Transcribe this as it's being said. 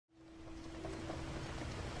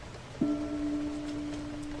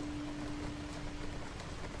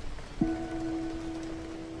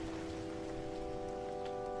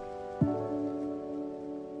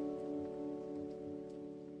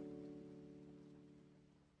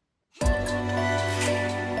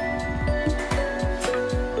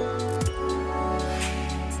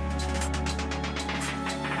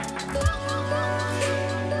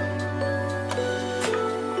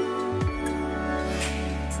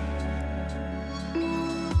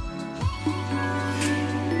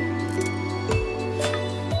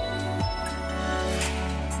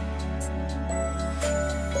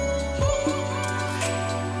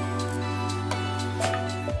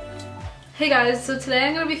Hey guys, so today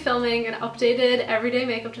I'm going to be filming an updated everyday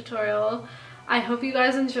makeup tutorial. I hope you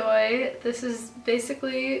guys enjoy. This is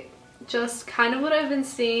basically just kind of what I've been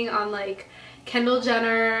seeing on like Kendall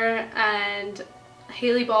Jenner and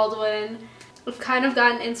Hailey Baldwin. I've kind of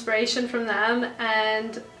gotten inspiration from them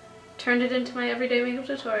and turned it into my everyday makeup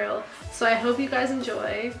tutorial. So I hope you guys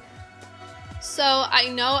enjoy. So I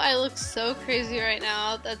know I look so crazy right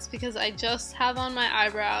now. That's because I just have on my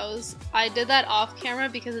eyebrows. I did that off camera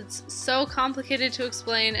because it's so complicated to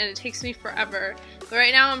explain and it takes me forever. But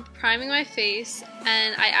right now I'm priming my face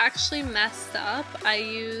and I actually messed up. I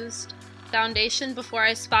used foundation before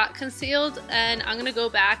I spot concealed, and I'm gonna go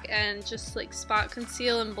back and just like spot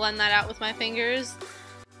conceal and blend that out with my fingers.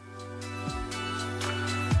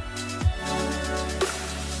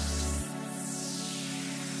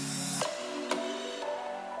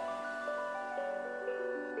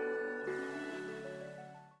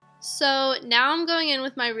 So now I'm going in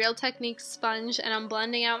with my Real Technique sponge and I'm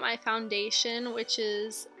blending out my foundation, which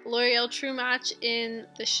is L'Oreal True Match in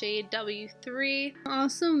the shade W3. I'm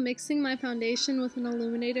also mixing my foundation with an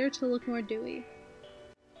illuminator to look more dewy.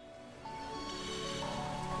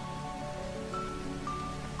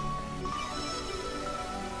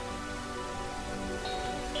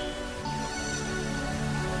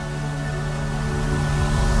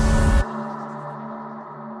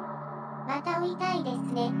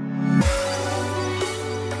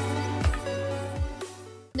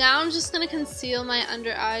 Now I'm just going to conceal my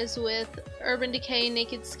under eyes with Urban Decay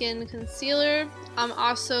Naked Skin Concealer. I'm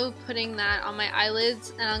also putting that on my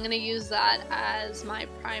eyelids and I'm going to use that as my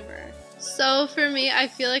primer. So for me, I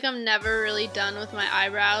feel like I'm never really done with my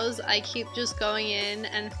eyebrows. I keep just going in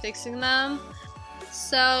and fixing them.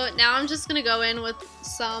 So now I'm just going to go in with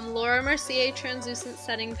some Laura Mercier translucent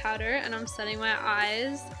setting powder and I'm setting my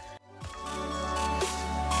eyes.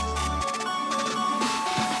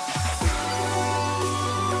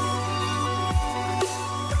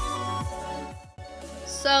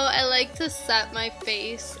 So I like to set my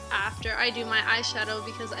face after I do my eyeshadow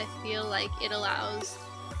because I feel like it allows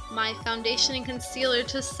my foundation and concealer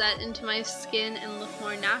to set into my skin and look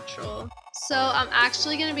more natural. So I'm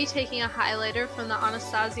actually going to be taking a highlighter from the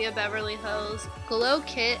Anastasia Beverly Hills Glow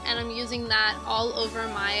Kit and I'm using that all over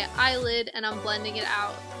my eyelid and I'm blending it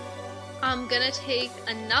out. I'm going to take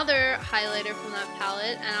another highlighter from that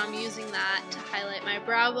palette and I'm using that to highlight my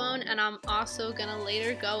brow bone, and I'm also going to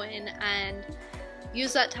later go in and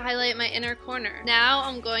use that to highlight my inner corner. Now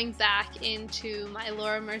I'm going back into my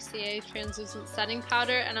Laura Mercier translucent setting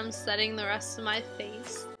powder and I'm setting the rest of my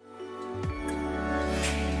face.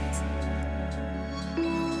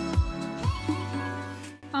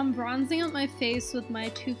 I'm bronzing up my face with my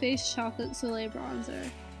Too Faced Chocolate Soleil bronzer.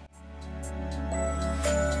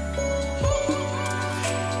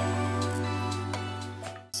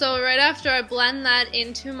 So right after I blend that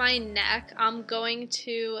into my neck, I'm going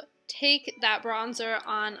to take that bronzer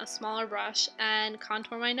on a smaller brush and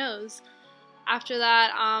contour my nose. After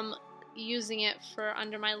that, I'm using it for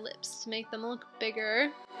under my lips to make them look bigger.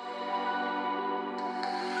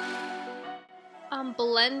 I'm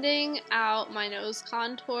blending out my nose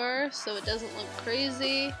contour so it doesn't look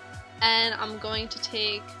crazy, and I'm going to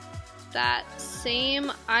take that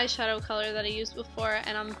same eyeshadow color that I used before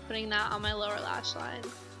and I'm putting that on my lower lash line.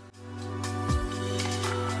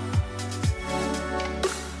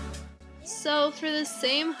 So for the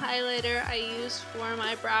same highlighter I used for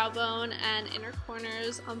my brow bone and inner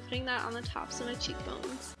corners, I'm putting that on the tops of my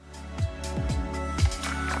cheekbones.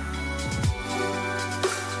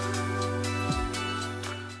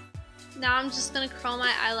 Now I'm just going to curl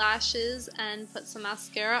my eyelashes and put some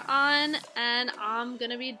mascara on, and I'm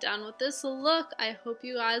going to be done with this look. I hope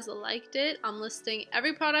you guys liked it. I'm listing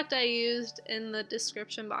every product I used in the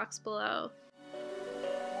description box below.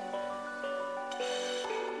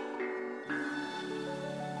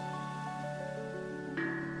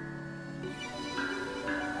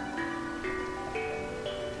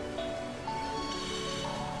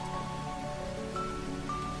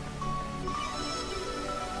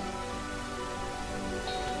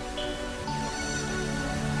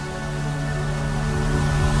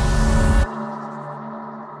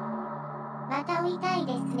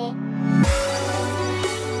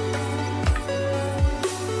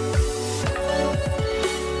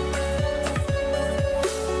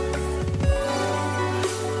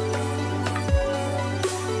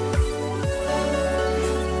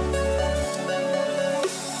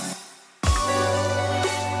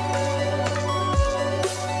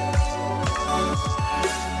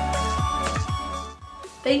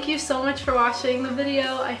 Thank you so much for watching the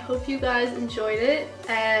video. I hope you guys enjoyed it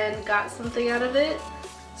and got something out of it.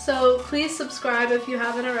 So please subscribe if you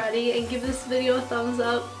haven't already and give this video a thumbs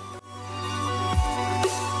up.